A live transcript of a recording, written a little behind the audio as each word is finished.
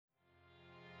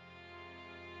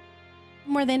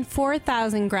More than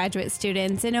 4,000 graduate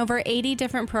students in over 80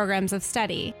 different programs of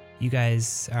study. You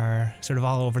guys are sort of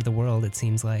all over the world, it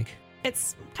seems like.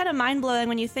 It's kind of mind-blowing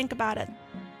when you think about it.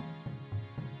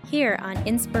 Here on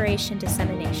Inspiration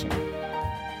Dissemination.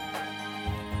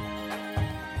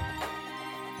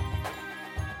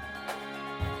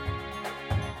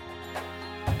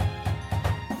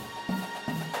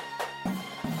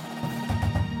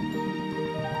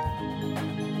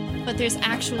 But there's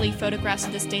actually photographs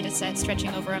of this data set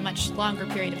stretching over a much longer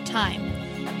period of time.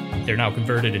 They're now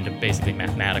converted into basically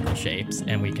mathematical shapes,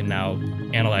 and we can now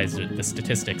analyze the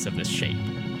statistics of this shape.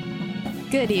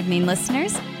 Good evening,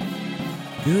 listeners.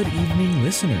 Good evening,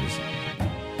 listeners.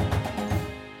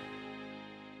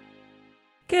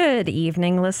 Good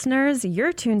evening, listeners.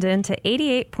 You're tuned in to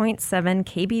 88.7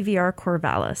 KBVR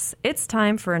Corvallis. It's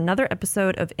time for another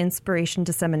episode of Inspiration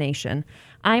Dissemination.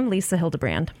 I'm Lisa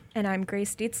Hildebrand. And I'm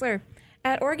Grace Dietzler.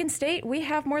 At Oregon State, we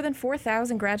have more than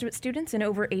 4,000 graduate students in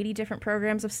over 80 different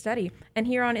programs of study. And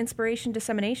here on Inspiration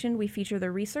Dissemination, we feature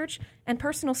the research and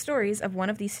personal stories of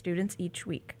one of these students each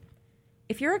week.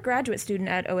 If you're a graduate student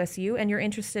at OSU and you're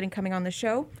interested in coming on the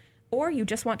show, or you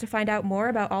just want to find out more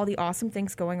about all the awesome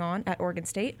things going on at Oregon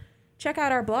State, check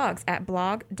out our blogs at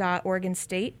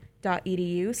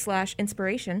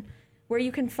blog.oregonstate.edu/inspiration, where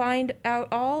you can find out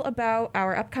all about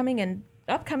our upcoming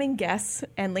guests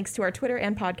and links to our Twitter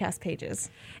and podcast pages.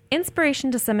 Inspiration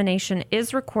Dissemination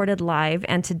is recorded live,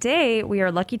 and today we are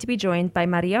lucky to be joined by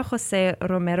Maria Jose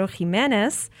Romero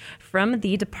Jimenez from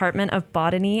the Department of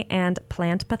Botany and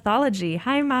Plant Pathology.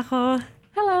 Hi, Majo.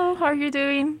 Hello, how are you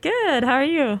doing? Good, how are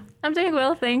you? I'm doing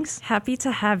well, thanks. Happy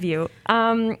to have you.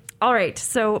 All right,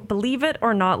 so believe it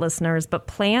or not, listeners, but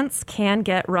plants can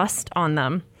get rust on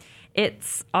them.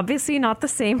 It's obviously not the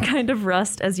same kind of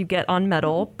rust as you get on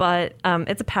metal, but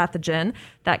it's a pathogen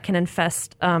that can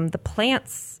infest the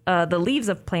plants, the leaves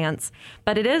of plants,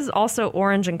 but it is also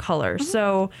orange in color. Mm-hmm.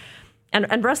 So,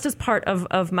 and rust is part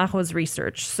of Majo's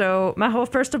research. So Majo,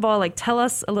 first of all, tell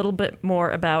us a little bit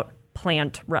more about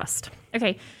plant rust.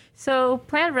 Okay, so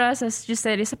plant rust, as you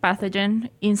said, is a pathogen.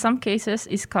 In some cases,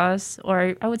 it's caused,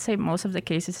 or I would say most of the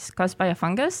cases, it's caused by a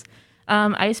fungus.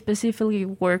 I specifically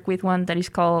work with one that is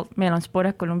called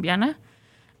Melanospora columbiana.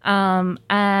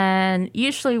 And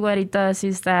usually what it does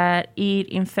is that it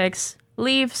infects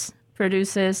leaves,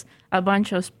 produces a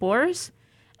bunch of spores,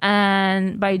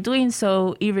 and by doing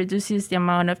so, it reduces the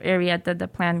amount of area that the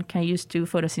plant can use to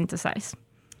photosynthesize.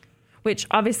 Which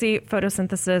obviously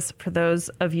photosynthesis, for those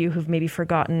of you who've maybe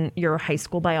forgotten your high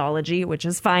school biology, which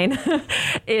is fine,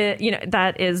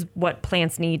 that is what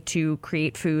plants need to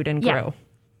create food and grow.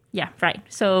 Yeah, right.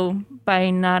 So by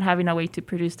not having a way to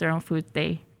produce their own food,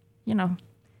 they,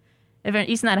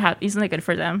 it's not good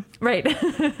for them. Right.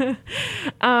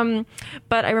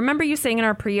 But I remember you saying in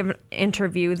our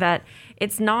pre-interview that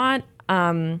it's not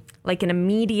like an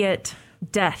immediate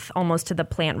death almost to the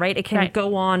plant, right? It can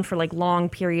go on for long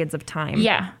periods of time.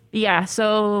 Yeah.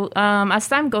 So as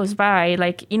time goes by,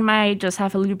 it might just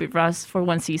have a little bit rust for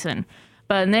one season.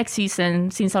 But next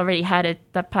season, since I already had it,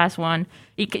 the past one,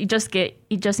 it just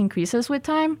increases with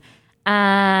time,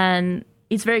 and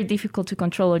it's very difficult to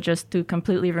control or just to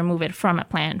completely remove it from a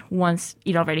plant once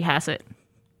it already has it.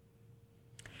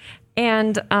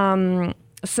 And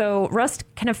so rust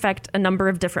can affect a number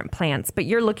of different plants, but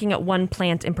you're looking at one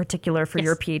plant in particular for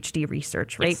your PhD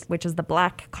research, right? Yes. Which is the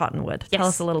black cottonwood. Yes. Tell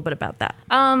us a little bit about that.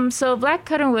 So black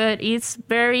cottonwood is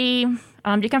very, you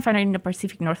can find it in the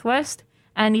Pacific Northwest.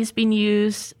 And it's been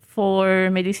used for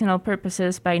medicinal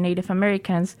purposes by Native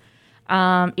Americans.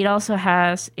 It also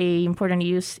has an important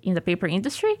use in the paper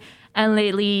industry. And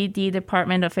lately, the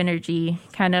Department of Energy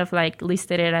kind of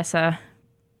listed it as a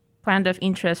plant of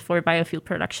interest for biofuel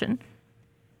production.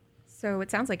 So it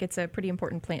sounds like it's a pretty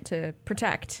important plant to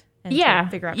protect and to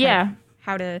figure out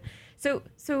how to... So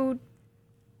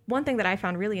one thing that I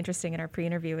found really interesting in our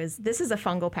pre-interview is this is a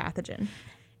fungal pathogen.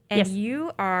 And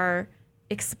you are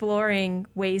exploring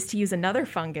ways to use another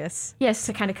fungus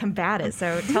to kind of combat it.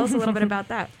 So tell us a little bit about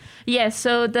that. Yes,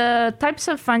 so the types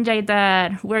of fungi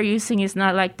that we're using is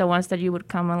not like the ones that you would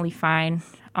commonly find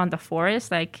on the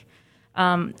forest, like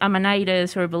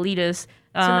Amanitas or Boletus.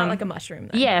 So not like a mushroom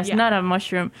then. Yes, not a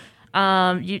mushroom.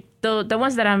 The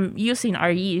ones that I'm using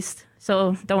are yeast.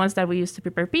 So the ones that we use to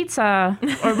prepare pizza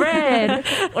or bread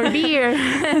or beer.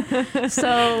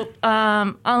 So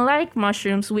unlike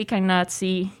mushrooms, we cannot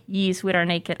see yeast with our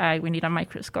naked eye. We need a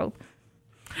microscope.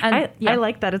 And, I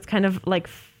like that. It's kind of like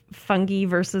fungi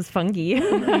versus fungi.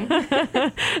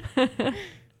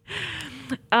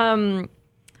 Mm-hmm.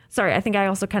 Sorry, I think I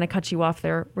also kind of cut you off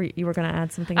there. You were going to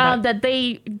add something about that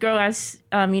they grow as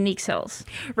unique cells.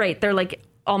 Right. They're like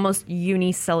almost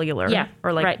unicellular,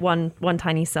 or like right. one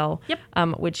tiny cell,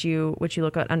 which you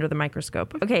look at under the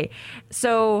microscope. Okay,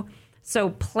 so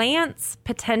plants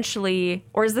potentially,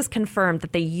 or is this confirmed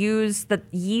that that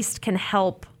yeast can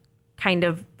help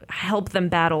them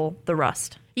battle the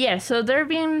rust? Yeah, so there have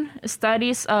been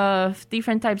studies of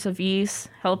different types of yeast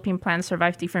helping plants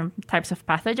survive different types of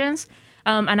pathogens,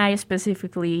 and I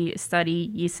specifically study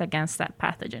yeast against that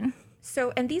pathogen.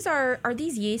 So, and these are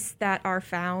these yeasts that are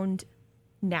found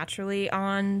naturally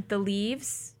on the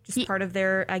leaves, just part of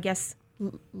their, I guess,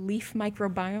 leaf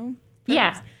microbiome?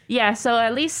 Perhaps? Yeah. So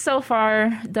at least so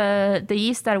far, the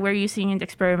yeast that we're using in the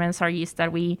experiments are yeast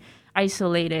that we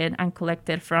isolated and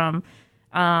collected from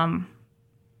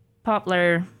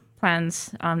poplar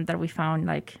plants that we found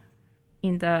like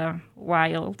in the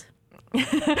wild,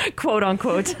 quote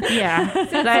unquote. Yeah,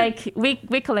 like we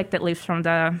collected leaves from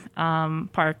the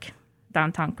park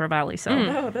downtown Corvallis. So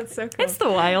oh, that's so cool. It's the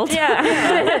wild.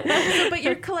 Yeah. So, but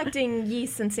you're collecting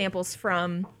yeasts and samples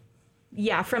from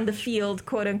the field,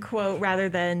 quote unquote, rather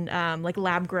than like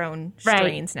lab grown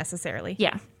strains necessarily.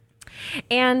 Yeah.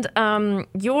 And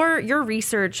your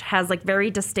research has like very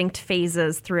distinct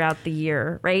phases throughout the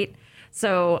year, right?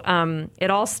 So it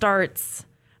all starts.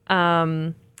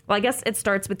 Well, I guess it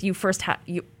starts with you first.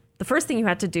 The first thing you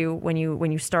had to do when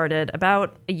you started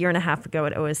about a year and a half ago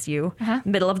at OSU,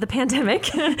 middle of the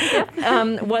pandemic,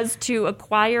 was to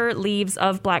acquire leaves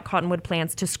of black cottonwood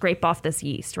plants to scrape off this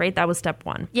yeast, right? That was step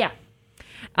one. Yeah.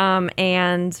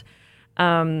 And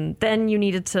then you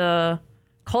needed to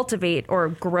cultivate or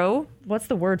grow. What's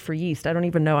the word for yeast? I don't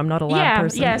even know. I'm not a lab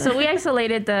person. Yeah. So we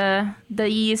isolated the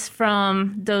yeast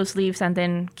from those leaves and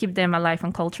then keep them alive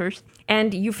on cultures.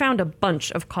 And you found a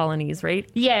bunch of colonies, right?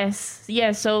 Yes.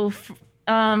 So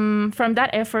from that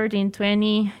effort in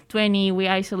 2020, we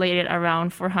isolated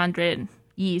around 400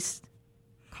 yeast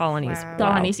colonies. Wow.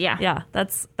 Colonies, yeah. Yeah,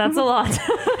 that's a lot.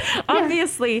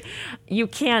 Obviously, you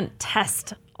can't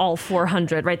test all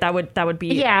 400, right? That would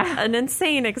be an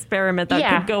insane experiment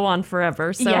that could go on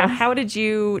forever. So how did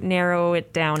you narrow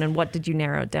it down, and what did you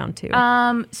narrow it down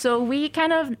to? So we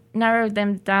kind of narrowed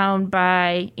them down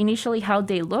by initially how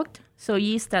they looked. So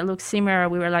yeast that looked similar,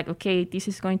 we were like, okay, this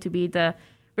is going to be the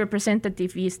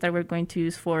representative yeast that we're going to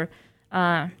use for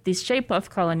this shape of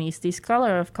colonies, this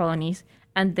color of colonies.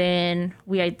 And then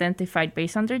we identified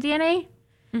based on their DNA.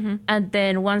 Mm-hmm. And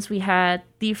then once we had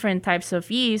different types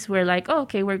of yeast, we're like, oh,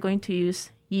 okay, we're going to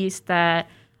use yeast that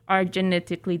are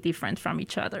genetically different from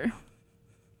each other.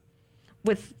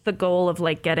 With the goal of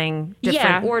like getting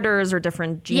different orders or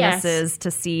different genuses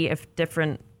to see if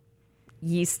different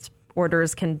yeast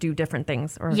orders can do different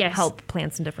things or help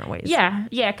plants in different ways.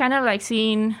 Yeah, kind of like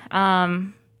seeing,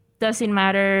 doesn't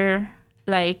matter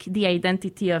like the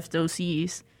identity of those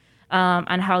yeast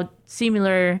and how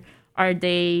similar are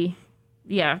they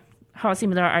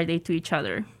to each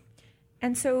other.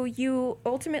 And so you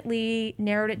ultimately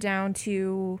narrowed it down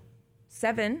to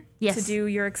 7 to do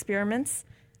your experiments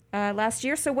last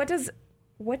year. So what does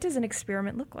an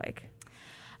experiment look like?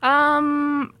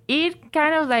 It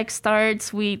kind of like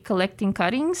starts with collecting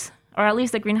cuttings, or at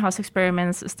least the greenhouse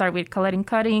experiments start with collecting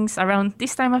cuttings around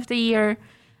this time of the year.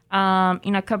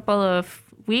 In a couple of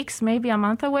weeks, maybe a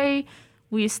month away,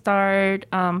 we start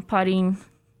potting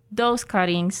those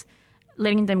cuttings,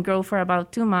 letting them grow for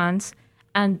about 2 months,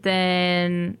 and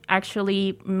then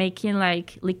actually making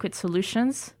like liquid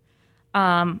solutions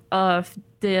of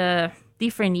the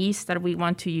different yeast that we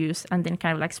want to use, and then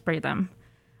kind of like spray them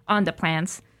on the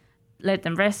plants, let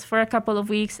them rest for a couple of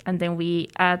weeks, and then we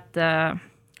add the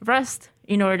rust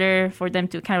in order for them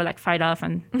to kind of like fight off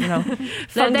and, let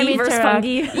them interact.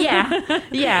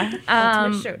 Yeah.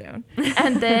 Ultimate showdown.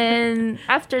 And then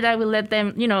after that, we let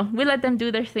them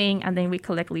do their thing, and then we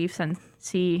collect leaves and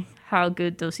see how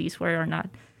good those yeast were or not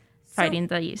fighting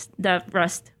the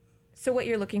rust. So what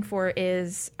you're looking for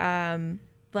is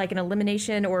like an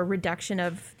elimination or reduction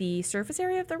of the surface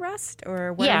area of the rust,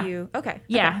 or what are you? Okay.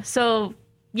 Yeah. So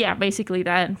basically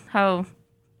that. How.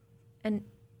 And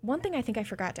one thing I think I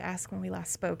forgot to ask when we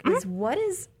last spoke is what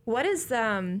is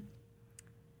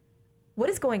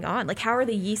going on? Like, how are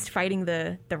the yeast fighting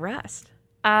the rust?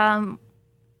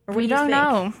 We don't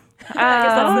know. I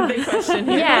guess that's the big question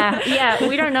here. Yeah,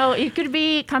 we don't know. It could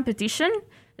be competition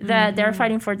that they're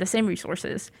fighting for the same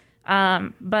resources.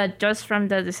 But just from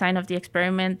the design of the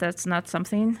experiment, that's not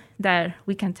something that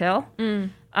we can tell.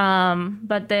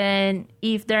 But then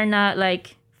if they're not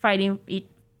like fighting it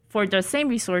for the same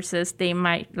resources, they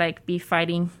might like be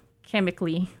fighting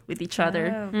chemically with each other.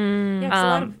 Yeah, 'cause a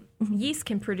lot of yeast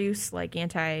can produce like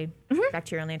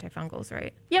antibacterial and antifungals,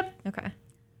 right? Yep. Okay.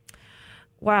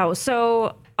 Wow.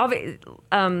 So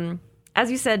as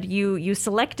you said, you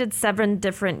selected 7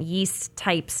 different yeast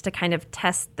types to kind of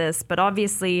test this, but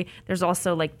obviously there's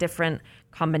also like different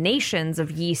combinations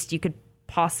of yeast you could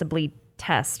possibly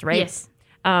test, right? Yes.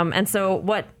 And so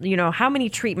how many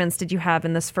treatments did you have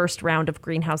in this first round of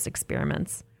greenhouse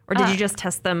experiments? Or did you just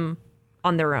test them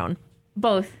on their own?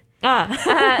 Both.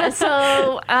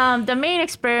 So the main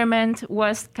experiment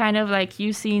was kind of like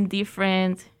using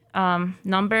different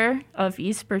number of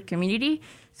yeast per community.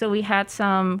 So we had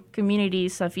some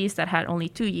communities of yeast that had only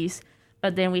 2 yeast,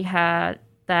 but then we had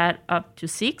that up to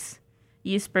 6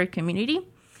 yeast per community.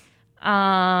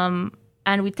 And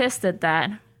we tested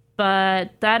that.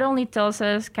 But that only tells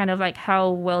us kind of like how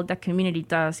well the community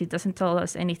does. It doesn't tell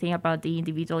us anything about the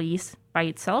individual yeast by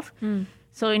itself.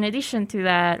 So in addition to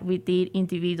that, we did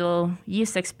individual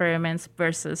yeast experiments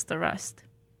versus the rust.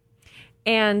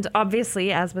 And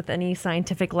obviously, as with any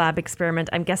scientific lab experiment,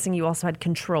 I'm guessing you also had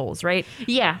controls, right?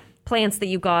 Yeah. Plants that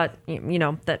you got,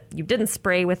 that you didn't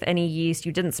spray with any yeast,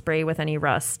 you didn't spray with any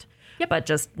rust, but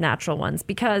just natural ones.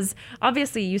 Because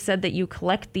obviously you said that you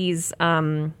collect these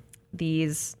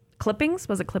clippings.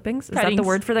 Was it clippings? Is that the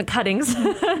word for the cuttings?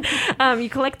 You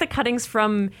collect the cuttings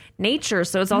from nature.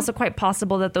 So it's also quite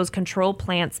possible that those control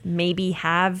plants maybe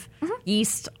have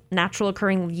yeast, natural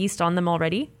occurring yeast on them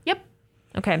already. Yep.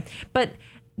 Okay. But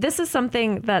this is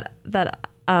something that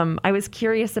I was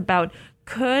curious about.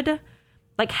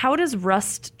 How does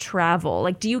rust travel?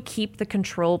 Like, do you keep the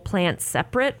control plant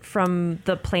separate from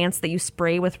the plants that you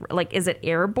spray with? Like, is it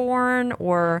airborne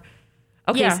or...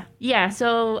 Okay. Yeah.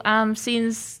 So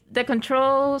since the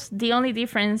controls, the only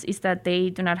difference is that they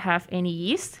do not have any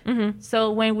yeast.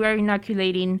 So when we're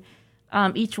inoculating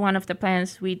each one of the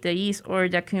plants with the yeast or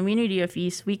the community of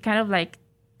yeast, we kind of like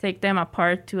take them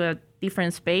apart to a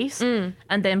different space and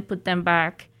then put them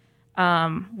back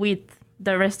with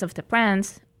the rest of the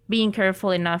plants, being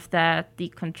careful enough that the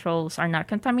controls are not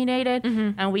contaminated.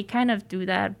 And we kind of do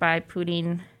that by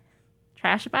putting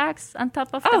trash bags on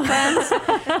top of the plants.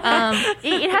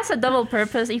 It has a double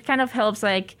purpose. It kind of helps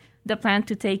like the plant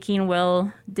to take in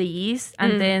well the yeast,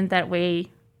 and then that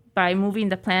way by moving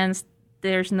the plants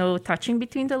there's no touching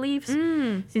between the leaves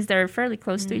since they're fairly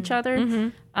close to each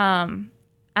other.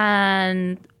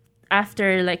 And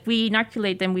after like we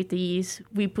inoculate them with the yeast,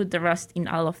 we put the rust in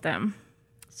all of them.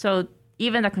 So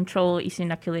even the control is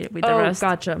inoculated with the rust.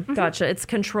 Gotcha. It's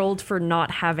controlled for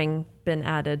not having been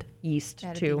added yeast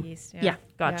to. Yeah.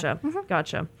 Gotcha.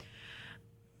 Gotcha.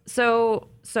 So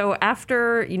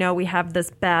after, we have this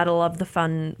battle of the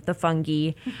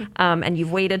fungi, and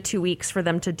you've waited 2 weeks for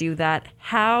them to do that.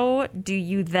 How do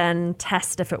you then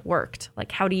test if it worked?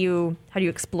 Like, how do you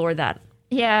explore that?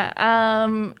 Yeah.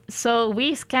 So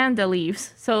we scan the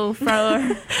leaves. So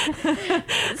for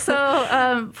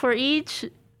for each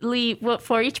leaf,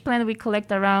 for each plant, we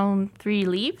collect around 3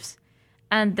 leaves,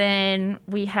 and then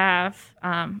we have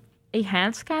a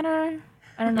hand scanner.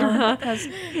 I don't know.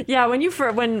 Yeah,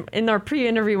 when in our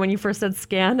pre-interview, when you first said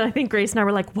scan, I think Grace and I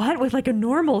were like, "What? With like a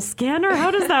normal scanner? How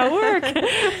does that work?"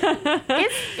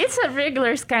 It's a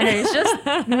regular scanner. It's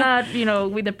just not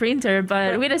with a printer,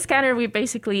 but with a scanner, we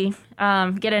basically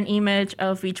get an image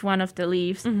of each one of the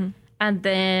leaves, and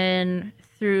then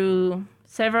through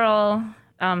several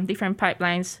different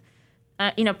pipelines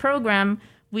in a program,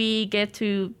 we get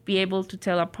to be able to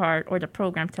tell apart, or the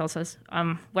program tells us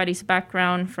what is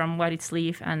background from what is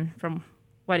leaf and from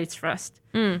what is rust.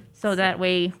 So that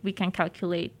way we can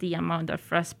calculate the amount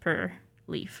of rust per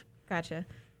leaf. Gotcha.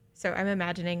 So I'm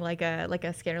imagining like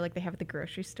a scanner like they have at the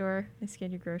grocery store. They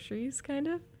scan your groceries, kind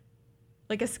of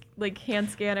like hand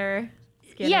scanner.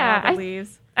 Scanning all the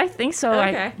leaves. I think so.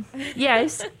 Okay.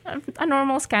 It's a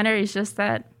normal scanner. It's just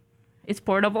that it's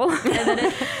portable. And then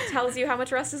it tells you how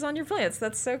much rust is on your plants.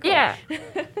 That's so cool. Yeah.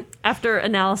 After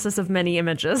analysis of many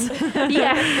images.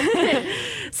 Yeah.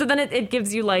 So then it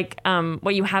gives you like,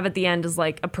 what you have at the end is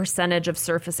like a percentage of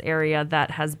surface area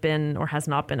that has been or has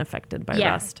not been affected by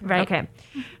rust. Right.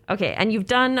 Okay. And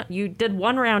you did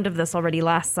 1 round of this already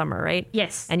last summer, right?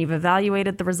 Yes. And you've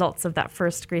evaluated the results of that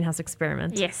first greenhouse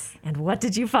experiment. Yes. And what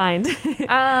did you find?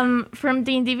 From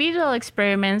the individual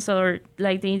experiments, or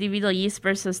like the individual yeast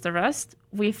versus the rust,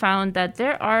 we found that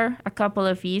there are a couple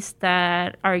of yeast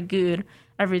that are good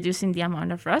at reducing the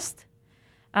amount of rust,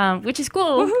 which is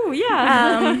cool. Woohoo,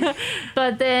 yeah.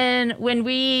 But then when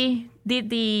we did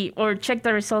checked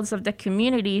the results of the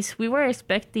communities, we were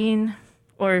expecting,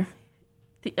 or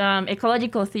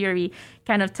ecological theory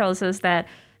kind of tells us that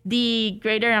the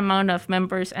greater amount of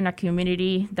members in a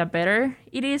community, the better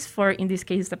it is for, in this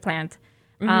case, the plant.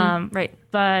 Right.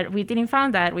 But we didn't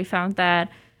find that. We found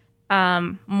that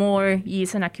more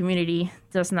yeast in a community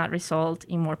does not result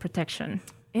in more protection.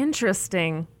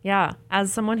 Interesting. Yeah.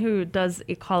 As someone who does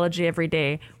ecology every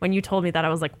day, when you told me that, I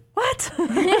was like, what?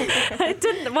 I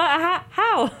didn't. What,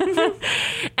 how?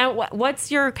 And what's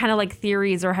your kind of like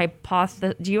theories or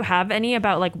hypothesis? Do you have any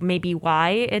about like maybe why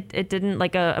it didn't,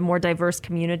 like a more diverse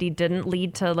community didn't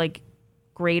lead to like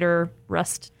greater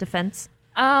rust defense?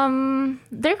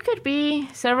 There could be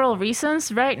several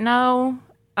reasons. Right now,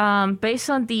 based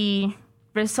on the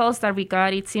results that we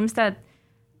got, it seems that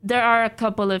there are a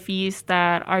couple of yeasts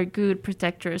that are good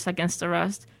protectors against the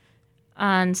rust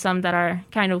and some that are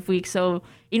kind of weak. So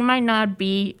it might not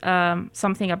be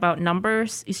something about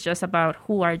numbers. It's just about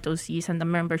who are those yeasts and the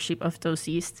membership of those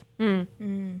yeasts.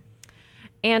 And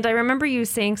I remember you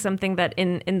saying something that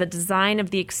in the design of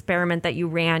the experiment that you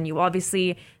ran, you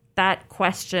obviously, that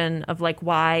question of like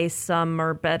why some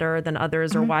are better than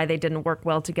others or why they didn't work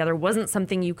well together wasn't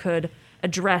something you could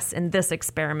address in this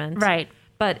experiment. Right.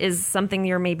 But is something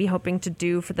you're maybe hoping to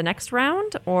do for the next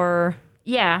round, or?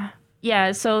 Yeah.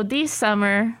 So this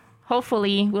summer,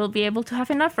 hopefully, we'll be able to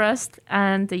have enough rust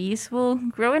and the yeast will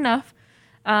grow enough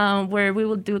where we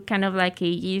will do kind of like a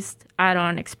yeast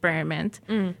add-on experiment.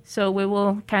 So we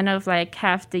will kind of like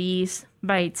have the yeast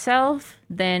by itself,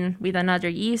 then with another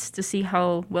yeast to see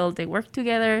how well they work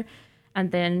together, and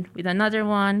then with another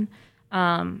one.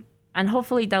 And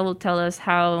hopefully that will tell us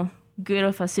how good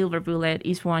of a silver bullet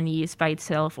is one yeast by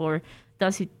itself, or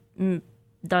does it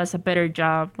does a better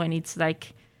job when it's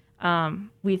like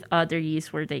with other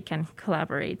yeasts where they can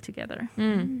collaborate together.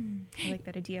 I like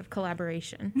that idea of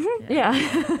collaboration. Yeah.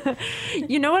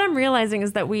 You know what I'm realizing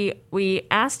is that we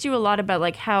asked you a lot about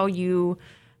like how you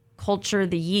culture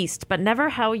the yeast, but never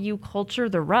how you culture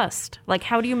the rust. Like,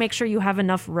 how do you make sure you have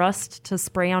enough rust to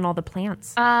spray on all the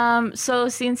plants? So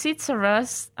since it's a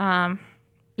rust,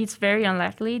 it's very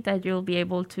unlikely that you'll be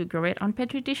able to grow it on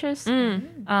Petri dishes. We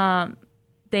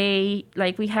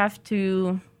have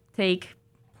to take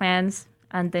plants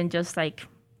and then just like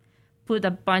put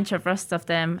a bunch of rest of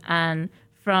them, and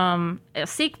from a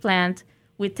sick plant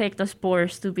we take the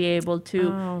spores to be able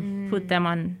to put them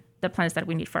on the plants that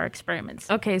we need for our experiments.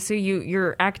 Okay, so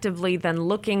you're actively then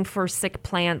looking for sick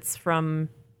plants from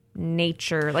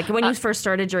nature. Like when you first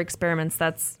started your experiments,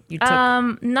 that's you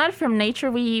took not from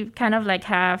nature. We kind of like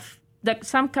have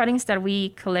some cuttings that we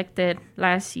collected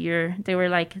last year. They were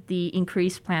like the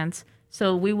increased plants,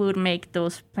 so we would make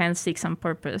those plants sick on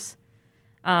purpose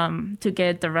to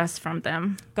get the rest from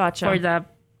them. Gotcha. For the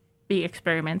big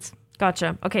experiments.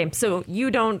 Gotcha. Okay, so you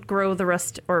don't grow the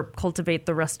rust or cultivate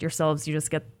the rust yourselves. You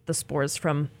just get the spores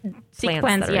from sick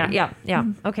plants. Yeah.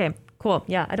 Okay, cool.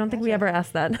 Yeah, I don't think we ever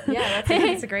asked that. Yeah,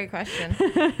 that's a great question.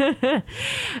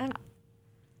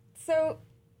 So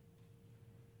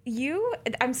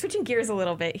I'm switching gears a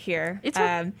little bit here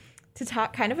to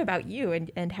talk kind of about you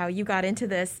and how you got into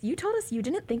this. You told us you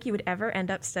didn't think you would ever end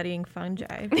up studying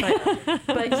fungi,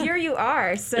 but here you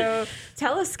are. So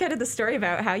tell us kind of the story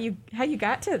about how you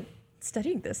got to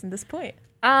studying this in this point.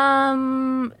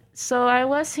 So I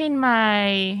was in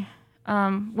my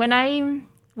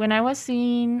when I was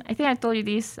in, I think I told you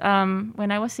this,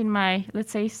 when I was in my,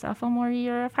 let's say, sophomore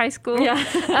year of high school. Yeah,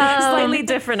 slightly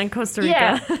different in Costa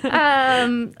Rica. Yeah,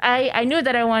 I knew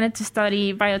that I wanted to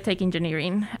study biotech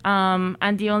engineering.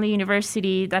 And the only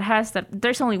university that has that,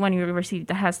 there's only one university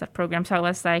that has that program. So I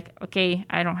was like, okay,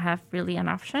 I don't have really an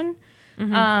option.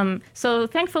 So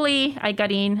thankfully, I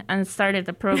got in and started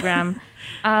the program.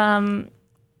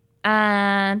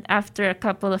 And after a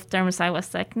couple of terms, I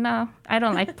was like, no, I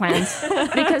don't like plants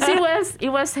because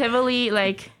it was heavily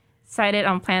like cited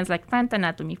on plants, like plant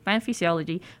anatomy, plant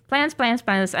physiology, plants, and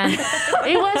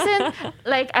it wasn't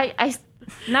like I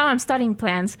now I'm studying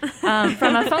plants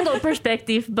from a fungal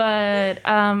perspective, but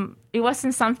it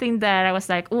wasn't something that I was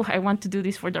like, oh, I want to do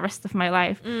this for the rest of my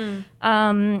life.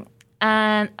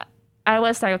 And I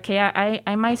was like, okay,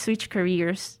 I might switch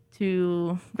careers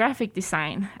to graphic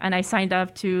design, and I signed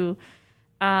up to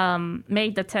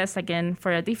make the test again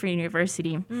for a different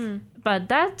university. But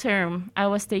that term, I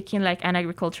was taking like an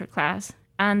agriculture class,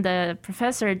 and the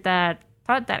professor that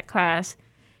taught that class,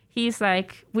 he's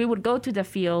like, we would go to the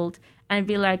field and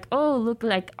be like, oh, look,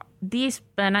 like this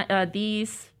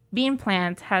bean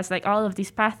plant has like all of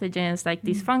these pathogens, like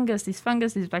this fungus, this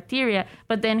bacteria.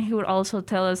 But then he would also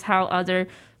tell us how other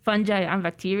fungi and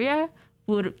bacteria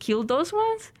would kill those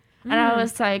ones. And I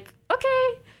was like,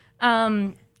 okay.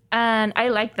 And I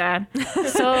like that.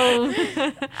 So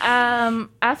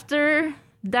after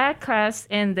that class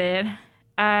ended,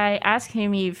 I asked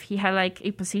him if he had like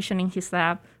a position in his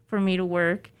lab for me to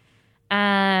work.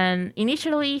 And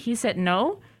initially he said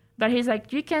no, but he's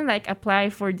like, you can like apply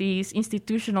for this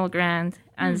institutional grant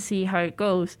and see how it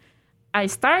goes. I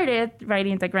started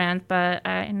writing the grant, but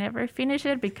I never finished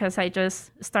it because I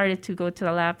just started to go to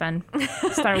the lab and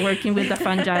start working with the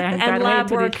fungi and lab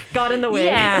work got in the way.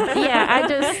 Yeah.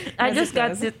 I just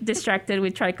got distracted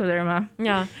with trichoderma.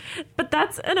 Yeah, but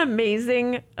that's an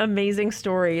amazing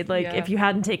story. Like if you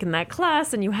hadn't taken that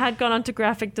class and you had gone on to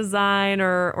graphic design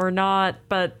or not,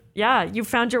 but yeah, you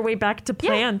found your way back to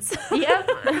plants. Yep.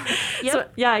 So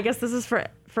yeah, I guess this is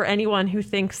for anyone who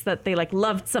thinks that they like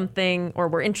loved something or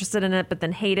were interested in it but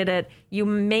then hated it. You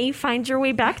may find your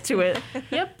way back to it.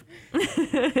 Yep.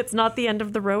 It's not the end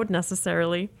of the road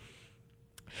necessarily.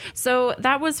 So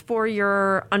that was for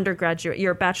your undergraduate,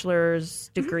 your bachelor's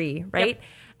degree, right?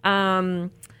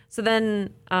 Yep. So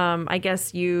then I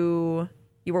guess you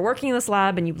were working in this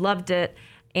lab and you loved it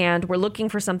and were looking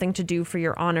for something to do for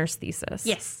your honors thesis.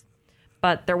 Yes.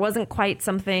 But there wasn't quite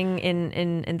something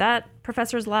in that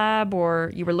professor's lab,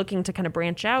 or you were looking to kind of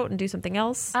branch out and do something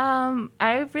else?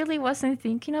 I really wasn't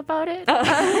thinking about it.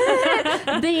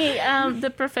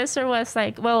 The professor was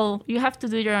like, well, you have to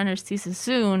do your honors thesis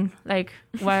soon. Like,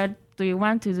 what do you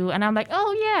want to do? And I'm like,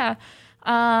 oh, yeah.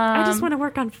 I just want to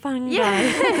work on fungi.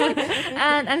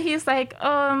 Yeah. and he's like,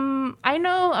 I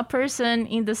know a person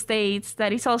in the States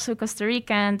that is also Costa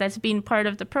Rican that's been part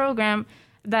of the program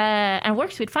and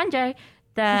works with fungi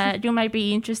that you might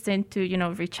be interested to,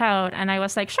 reach out. And I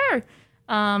was like, sure.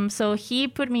 So he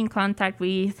put me in contact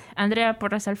with Andrea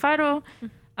Porras Alfaro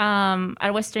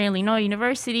at Western Illinois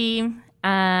University.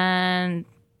 And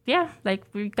yeah, like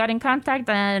we got in contact,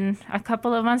 and a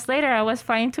couple of months later, I was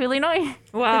flying to Illinois.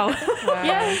 Wow.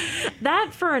 Yeah.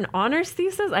 That for an honors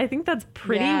thesis, I think that's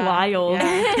pretty wild.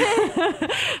 Yeah.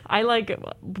 I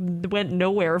went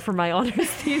nowhere for my honors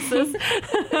thesis.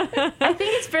 I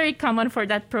think it's very common for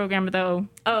that program, though.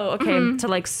 Oh, okay. Mm-hmm. To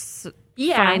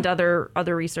find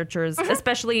other researchers,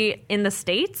 especially in the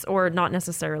States, or not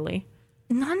necessarily?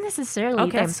 Not necessarily.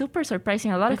 Okay. That's super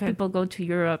surprising. A lot of people go to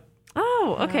Europe.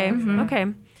 Oh, okay. Okay.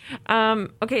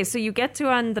 Okay, so you get to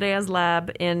Andrea's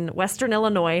lab in Western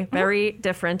Illinois, very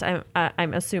different,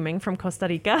 I'm assuming, from Costa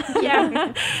Rica.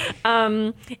 Yeah.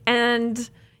 And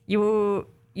you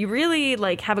really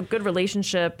have a good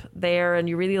relationship there, and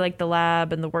you really like the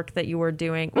lab and the work that you were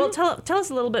doing. Well, tell us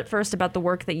a little bit first about the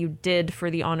work that you did for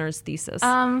the honors thesis.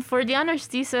 For the honors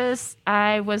thesis,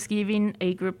 I was given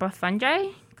a group of fungi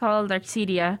called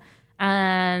Arcsidia,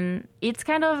 and it's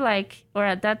kind of or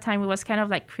at that time it was kind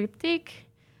of cryptic,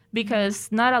 because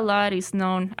not a lot is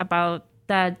known about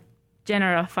that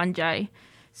genera of fungi.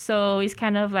 So it's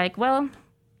kind of well,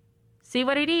 see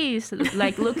what it is.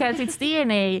 Look at its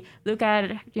DNA, look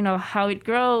at, how it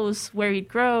grows, where it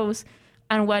grows,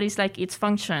 and what is its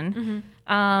function.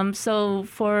 Mm-hmm. So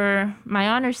for my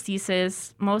honors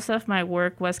thesis, most of my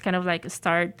work was kind of a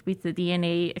start with the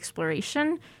DNA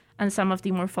exploration and some of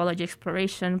the morphology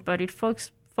exploration, but it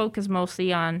focused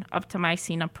mostly on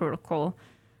optimizing a protocol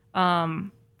to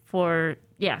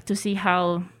see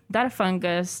how that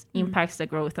fungus impacts the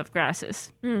growth of grasses.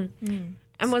 And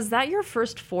was that your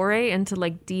first foray into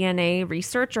DNA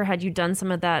research, or had you done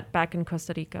some of that back in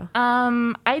Costa Rica?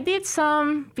 I did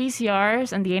some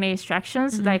PCRs and DNA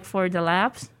extractions for the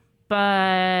labs,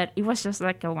 but it was just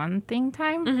a one-thing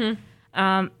time.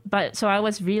 Mm-hmm. But so I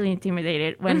was really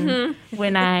intimidated when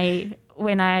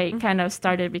I kind of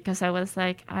started, because I was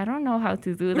like, I don't know how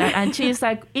to do that. And she's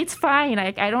like, it's fine.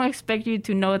 I don't expect you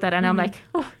to know that. And I'm like,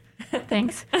 oh,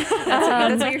 thanks.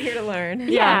 That's what you're here to learn.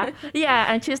 Yeah.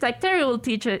 And she's like, Terry will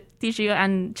teach you.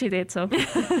 And she did. So,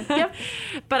 yep.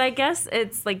 But I guess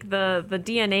it's the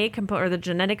DNA component, or the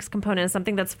genetics component, is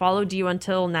something that's followed you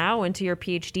until now into your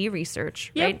PhD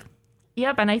research, right?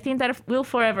 Yep. And I think that will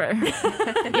forever.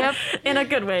 Yep. In a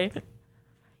good way.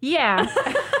 Yeah.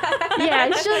 Yeah,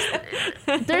 it's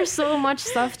just there's so much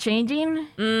stuff changing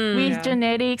with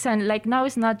genetics, and now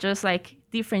it's not just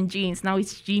different genes, now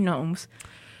it's genomes.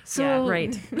 So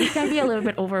it can be a little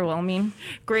bit overwhelming.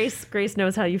 Grace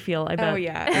knows how you feel, I bet. Oh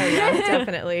yeah,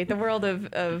 definitely. The world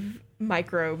of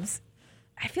microbes,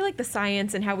 I feel like the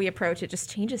science and how we approach it just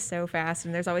changes so fast,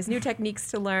 and there's always new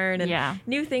techniques to learn and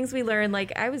new things we learn.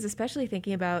 I was especially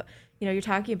thinking about, you're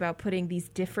talking about putting these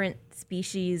different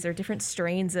species or different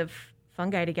strains of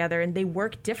fungi together, and they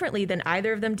work differently than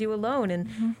either of them do alone.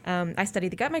 And I study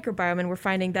the gut microbiome, and we're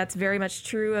finding that's very much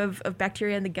true of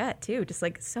bacteria in the gut too. Just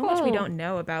so much we don't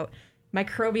know about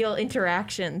microbial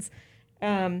interactions,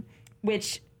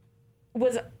 which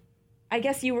was, I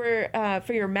guess you were,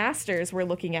 for your master's, we're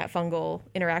looking at fungal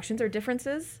interactions or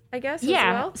differences, I guess, as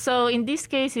well? So in this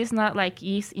case, it's not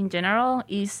yeast in general.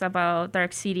 It's about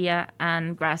Arcsidia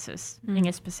and grasses in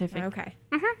a specific. Okay.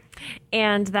 Mm-hmm.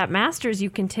 And that master's you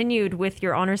continued with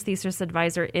your honors thesis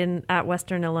advisor at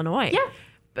Western Illinois.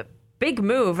 Yeah. big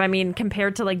move. I mean,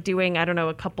 compared to like doing, I don't know,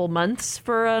 a couple months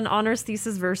for an honors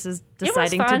thesis versus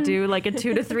deciding to do like a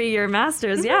 2 to 3 year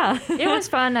master's. Yeah. It was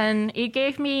fun, and it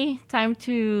gave me time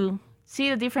to see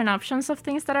the different options of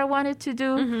things that I wanted to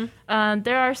do.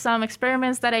 There are some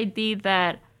experiments that I did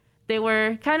that they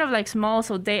were kind of like small,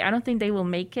 so I don't think they will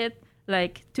make it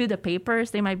like to the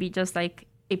papers. They might be just like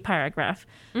a paragraph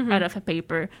out of a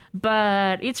paper.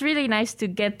 But it's really nice to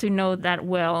get to know that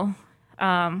well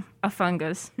a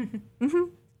fungus.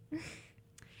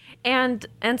 And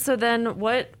so then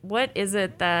what is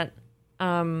it that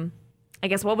I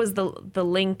guess what was the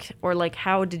link, or like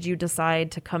how did you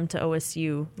decide to come to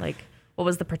OSU? Like what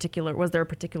was there a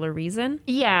particular reason?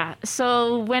 Yeah.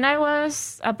 So when I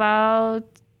was about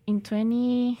in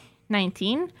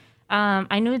 2019,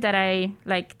 I knew that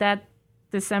that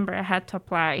December I had to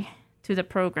apply to the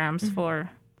programs for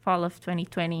fall of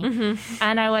 2020.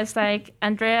 And I was like,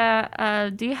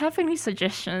 Andrea, do you have any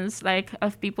suggestions like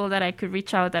of people that I could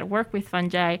reach out that work with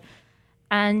fungi?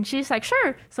 And she's like,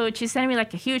 sure. So she sent me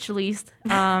like a huge list.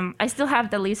 I still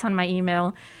have the list on my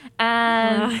email.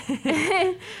 And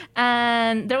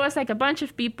and there was like a bunch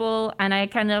of people, and I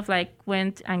kind of like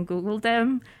went and Googled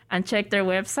them and checked their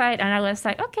website. And I was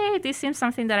like, okay, this seems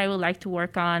something that I would like to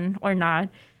work on or not.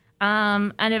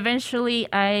 And eventually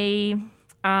I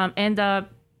end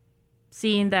up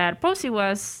seeing that Posey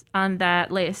was on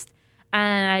that list.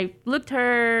 And I looked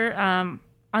her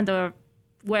on the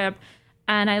web,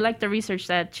 and I liked the research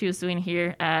that she was doing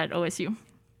here at OSU.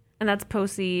 And that's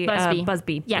Posey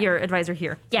Busby. Yeah. Your advisor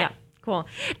here. Yeah. Cool.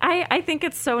 I think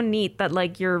it's so neat that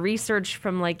like your research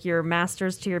from like your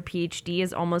master's to your PhD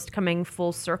is almost coming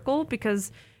full circle,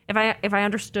 because if I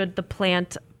understood the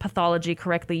plant pathology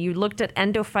correctly, you looked at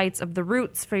endophytes of the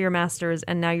roots for your master's,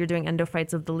 and now you're doing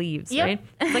endophytes of the leaves, right?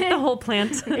 It's like the whole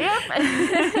plant.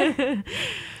 Yep.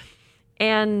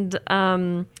 And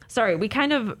sorry, we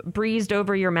kind of breezed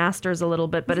over your master's a little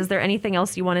bit, but is there anything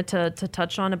else you wanted to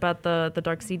touch on about the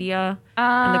Darksedia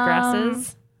and the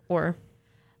grasses? Or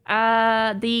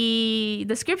the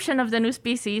description of the new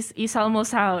species is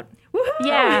almost out. Woo-hoo!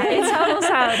 Yeah, it's almost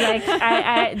out.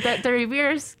 Like the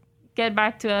reviewers get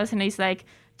back to us, and it's like,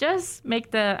 just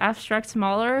make the abstract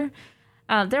smaller.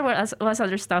 There was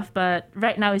other stuff, but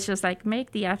right now it's just like,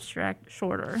 make the abstract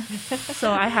shorter.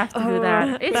 So I have to do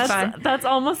that. It's fine. That's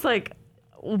almost like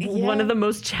one of the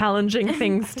most challenging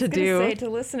things to do. Say to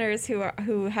listeners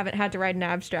who haven't had to write an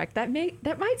abstract, that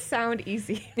might sound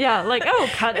easy. Yeah, like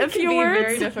cut a few words.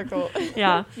 Very difficult.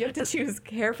 Yeah, you have to choose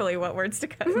carefully what words to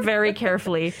cut. Very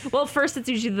carefully. Well, first it's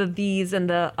usually the these and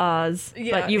the uhs,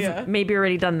 but you've maybe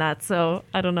already done that, so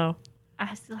I don't know.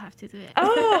 I still have to do it.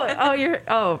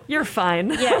 You're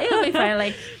fine. Yeah, it'll be fine.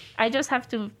 Like, I just have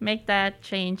to make that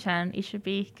change, and it should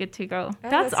be good to go.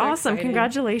 That's awesome. Exciting.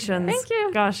 Congratulations. Thank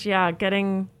you. Gosh, yeah,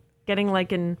 getting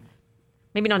like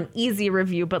maybe not an easy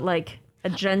review, but like a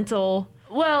gentle.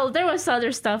 Well, there was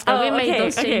other stuff, but we made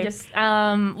those changes.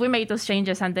 We made those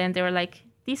changes, and then they were like,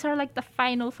 these are like the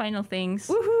final things.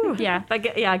 Woohoo! Yeah.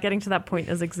 Getting to that point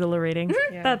is exhilarating.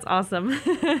 Yeah. That's awesome.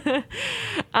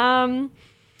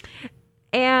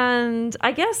 And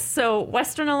I guess so,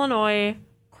 Western Illinois,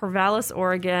 Corvallis,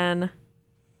 Oregon,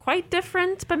 quite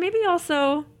different, but maybe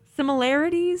also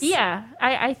similarities. Yeah,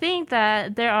 I think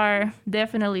that there are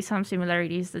definitely some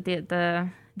similarities. The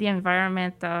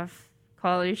environment of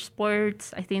college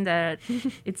sports, I think that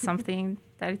it's something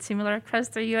that it's similar across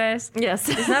the U.S. Yes.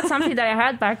 It's not something that I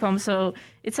had back home, so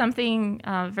it's something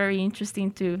very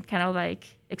interesting to kind of like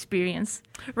experience.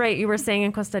 Right, you were saying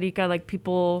in Costa Rica, like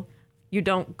people, you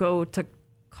don't go to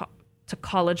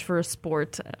college for a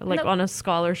sport, on a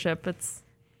scholarship. It's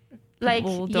like,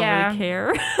 people don't really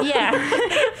care. Yeah.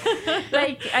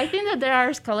 Like, I think that there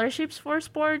are scholarships for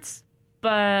sports,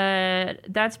 but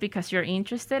that's because you're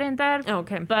interested in that.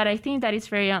 Okay. But I think that it's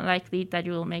very unlikely that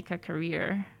you will make a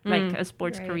career, like a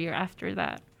sports career after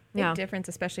that. Big difference,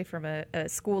 especially from a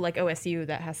school like OSU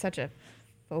that has such a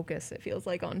focus, it feels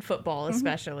like, on football,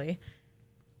 especially.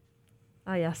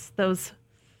 Ah, yes, those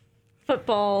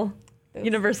football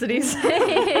universities.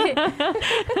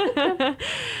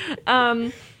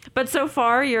 But so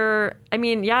far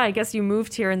I guess you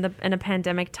moved here in a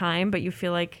pandemic time, but you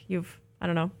feel like you've, I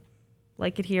don't know,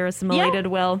 like it here, assimilated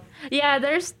well. Yeah,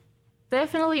 there's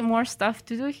definitely more stuff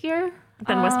to do here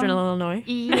than Western Illinois.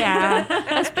 Yeah,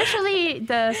 especially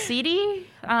the city,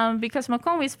 because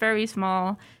Macomb is very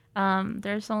small.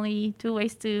 There's only two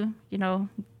ways to,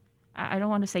 I don't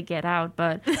want to say get out,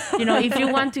 but, if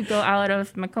you want to go out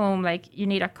of Macomb, like, you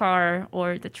need a car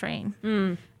or the train.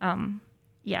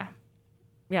 Yeah.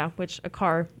 Yeah, which a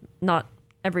car, not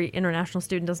every international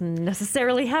student doesn't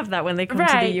necessarily have that when they come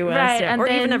to the U.S. Right. Yeah. And or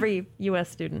then, even every U.S.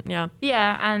 student. Yeah.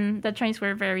 Yeah, and the trains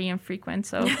were very infrequent,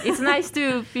 so it's nice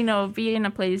to be in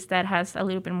a place that has a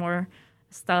little bit more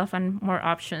stuff and more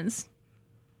options.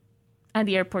 And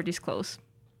the airport is close,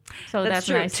 so that's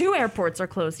true. nice. 2 airports are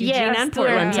close, Eugene and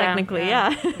Portland, technically.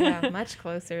 Yeah, much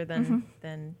closer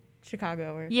than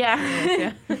Chicago or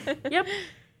yeah. Yep.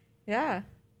 Yeah.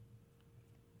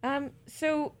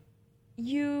 So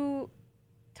you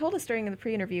told us during the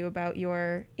pre-interview about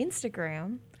your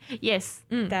Instagram. Yes.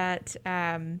 That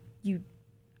you,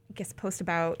 I guess, post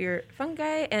about your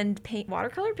fungi and paint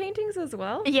watercolor paintings as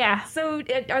well. Yeah. So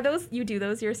are those, you do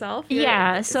those yourself?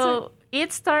 Yeah. So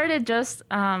it started just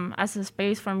as a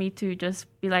space for me to just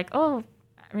be like, oh,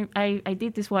 I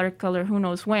did this watercolor, who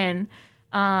knows when.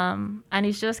 And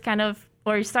it's just kind of,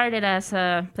 or it started as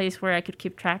a place where I could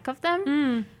keep track of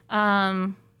them.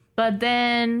 But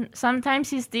then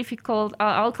sometimes it's difficult.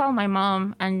 I'll call my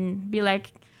mom and be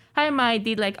like, hi, Ma, I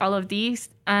did like all of these.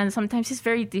 And sometimes it's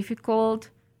very difficult,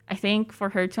 I think, for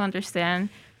her to understand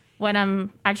what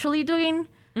I'm actually doing.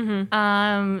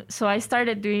 So I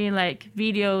started doing like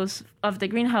videos of the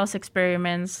greenhouse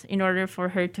experiments in order for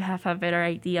her to have a better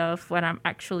idea of what I'm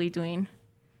actually doing.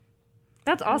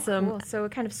 That's awesome. Cool. So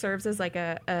it kind of serves as like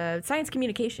a science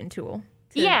communication tool.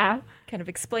 Yeah. Kind of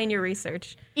explain your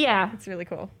research. Yeah. It's really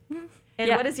cool. And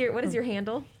what is your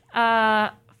handle?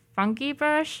 Funky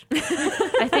brush,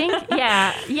 I think.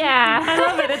 Yeah. I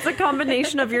love it. It's a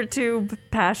combination of your 2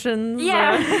 passions.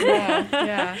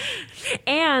 Yeah.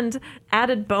 And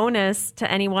added bonus to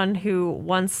anyone who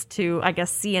wants to, I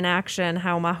guess, see in action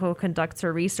how Majo conducts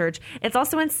her research. It's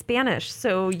also in Spanish.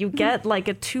 So you get like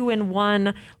a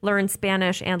 2-in-1, learn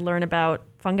Spanish and learn about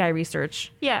fungi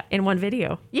research in one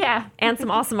video. Yeah. And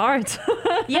some awesome art.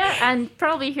 Yeah, and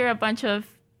probably hear a bunch of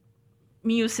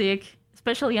music,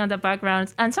 especially on the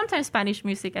backgrounds, and sometimes Spanish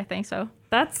music, I think so.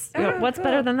 That's what's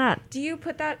better than that? Do you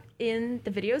put that in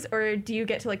the videos, or do you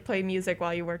get to like play music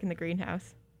while you work in the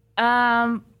greenhouse?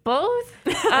 Both.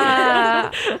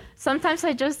 Sometimes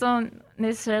I just don't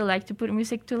necessarily like to put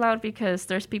music too loud because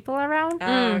there's people around.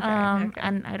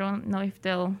 And I don't know if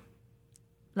they'll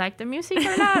like the music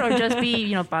or not, or just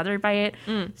be bothered by it.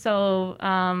 So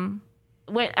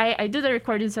when I do the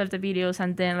recordings of the videos,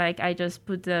 and then like I just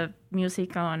put the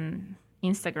music on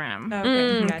Instagram.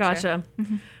 Gotcha.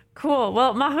 Cool.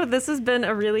 Well, Majo, this has been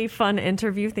a really fun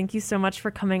interview. Thank you so much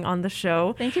for coming on the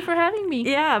show. Thank you for having me.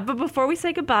 Yeah, but before we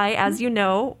say goodbye, as you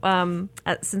know,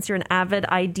 since you're an avid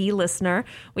ID listener,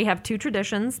 we have 2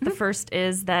 traditions. The first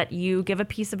is that you give a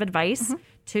piece of advice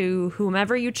to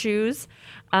whomever you choose.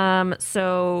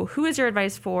 So who is your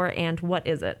advice for, and what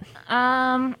is it?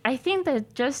 I think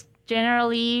that just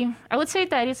generally, I would say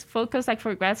that it's focused like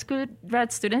for grad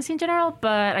students in general,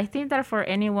 but I think that for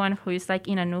anyone who is like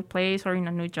in a new place or in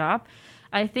a new job,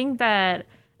 I think that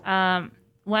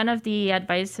one of the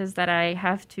advices that I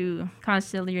have to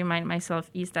constantly remind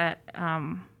myself is that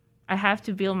I have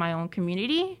to build my own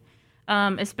community,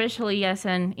 especially as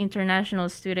an international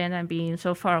student and being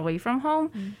so far away from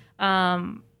home.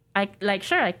 I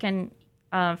can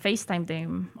FaceTime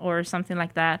them or something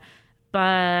like that,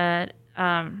 but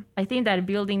I think that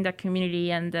building the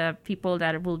community and the people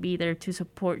that will be there to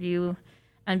support you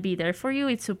and be there for you,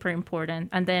 it's super important.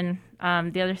 And then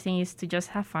the other thing is to just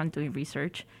have fun doing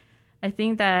research. I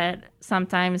think that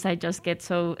sometimes I just get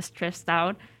so stressed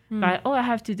out by, I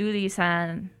have to do this,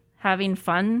 and having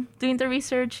fun doing the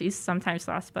research is sometimes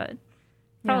lost, but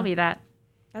probably that.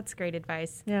 That's great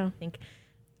advice. Yeah. I think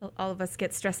all of us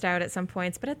get stressed out at some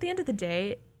points, but at the end of the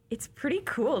day, it's pretty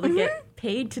cool to get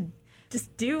paid to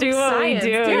just do what science,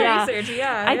 we do. Research.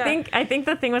 I think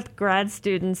the thing with grad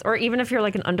students, or even if you're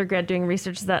like an undergrad doing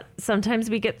research, is that sometimes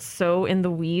we get so in the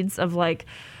weeds of like,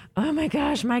 oh my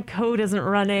gosh, my code isn't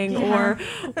running, or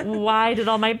why did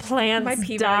all my plants my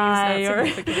p-value die, is not or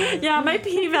significant. my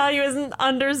p-value isn't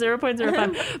under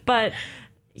 0.05. But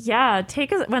yeah,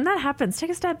 when that happens, take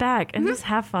a step back and just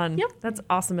have fun. Yep. That's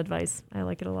awesome advice. I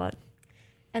like it a lot.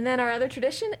 And then our other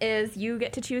tradition is you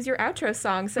get to choose your outro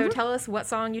song. So tell us what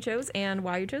song you chose and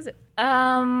why you chose it.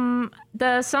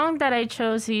 The song that I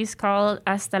chose is called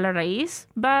Hasta la Raíz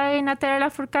by Natalia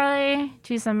Lafourcade.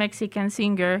 She's a Mexican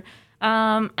singer.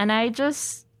 And I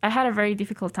had a very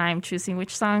difficult time choosing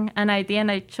which song. And at the end,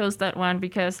 I chose that one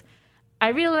because I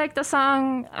really like the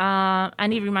song,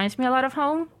 and it reminds me a lot of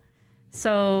home.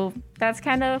 So that's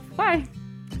kind of why.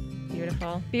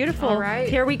 Beautiful. All right.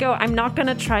 Here we go. I'm not going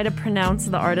to try to pronounce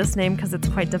the artist name because it's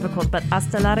quite difficult, but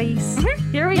Hasta la Raíz.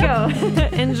 Here we go.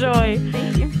 Enjoy.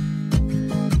 Thank you.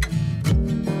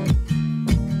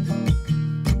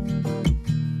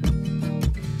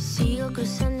 Sigo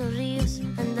cruzando ríos,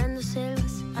 andando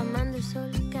selvas, amando el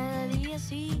sol. Cada día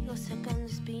sigo sacando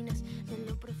espinas de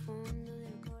lo profundo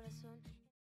del corazón.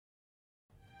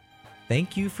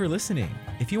 Thank you for listening.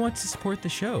 If you want to support the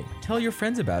show, tell your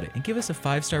friends about it and give us a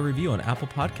 5-star review on Apple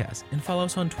Podcasts, and follow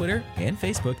us on Twitter and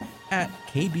Facebook at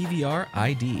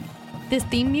KBVRID. This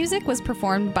theme music was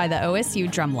performed by the OSU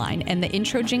Drumline, and the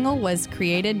intro jingle was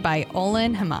created by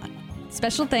Olin Haman.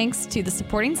 Special thanks to the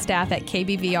supporting staff at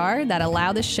KBVR that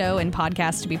allow the show and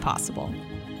podcast to be possible.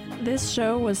 This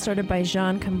show was started by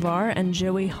Jean Kamvar and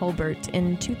Joey Hulbert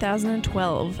in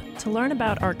 2012. To learn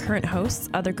about our current hosts,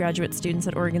 other graduate students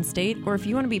at Oregon State, or if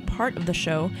you want to be part of the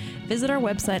show, visit our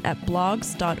website at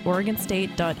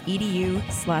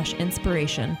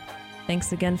blogs.oregonstate.edu/inspiration.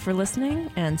 Thanks again for listening,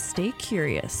 and stay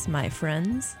curious, my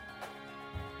friends.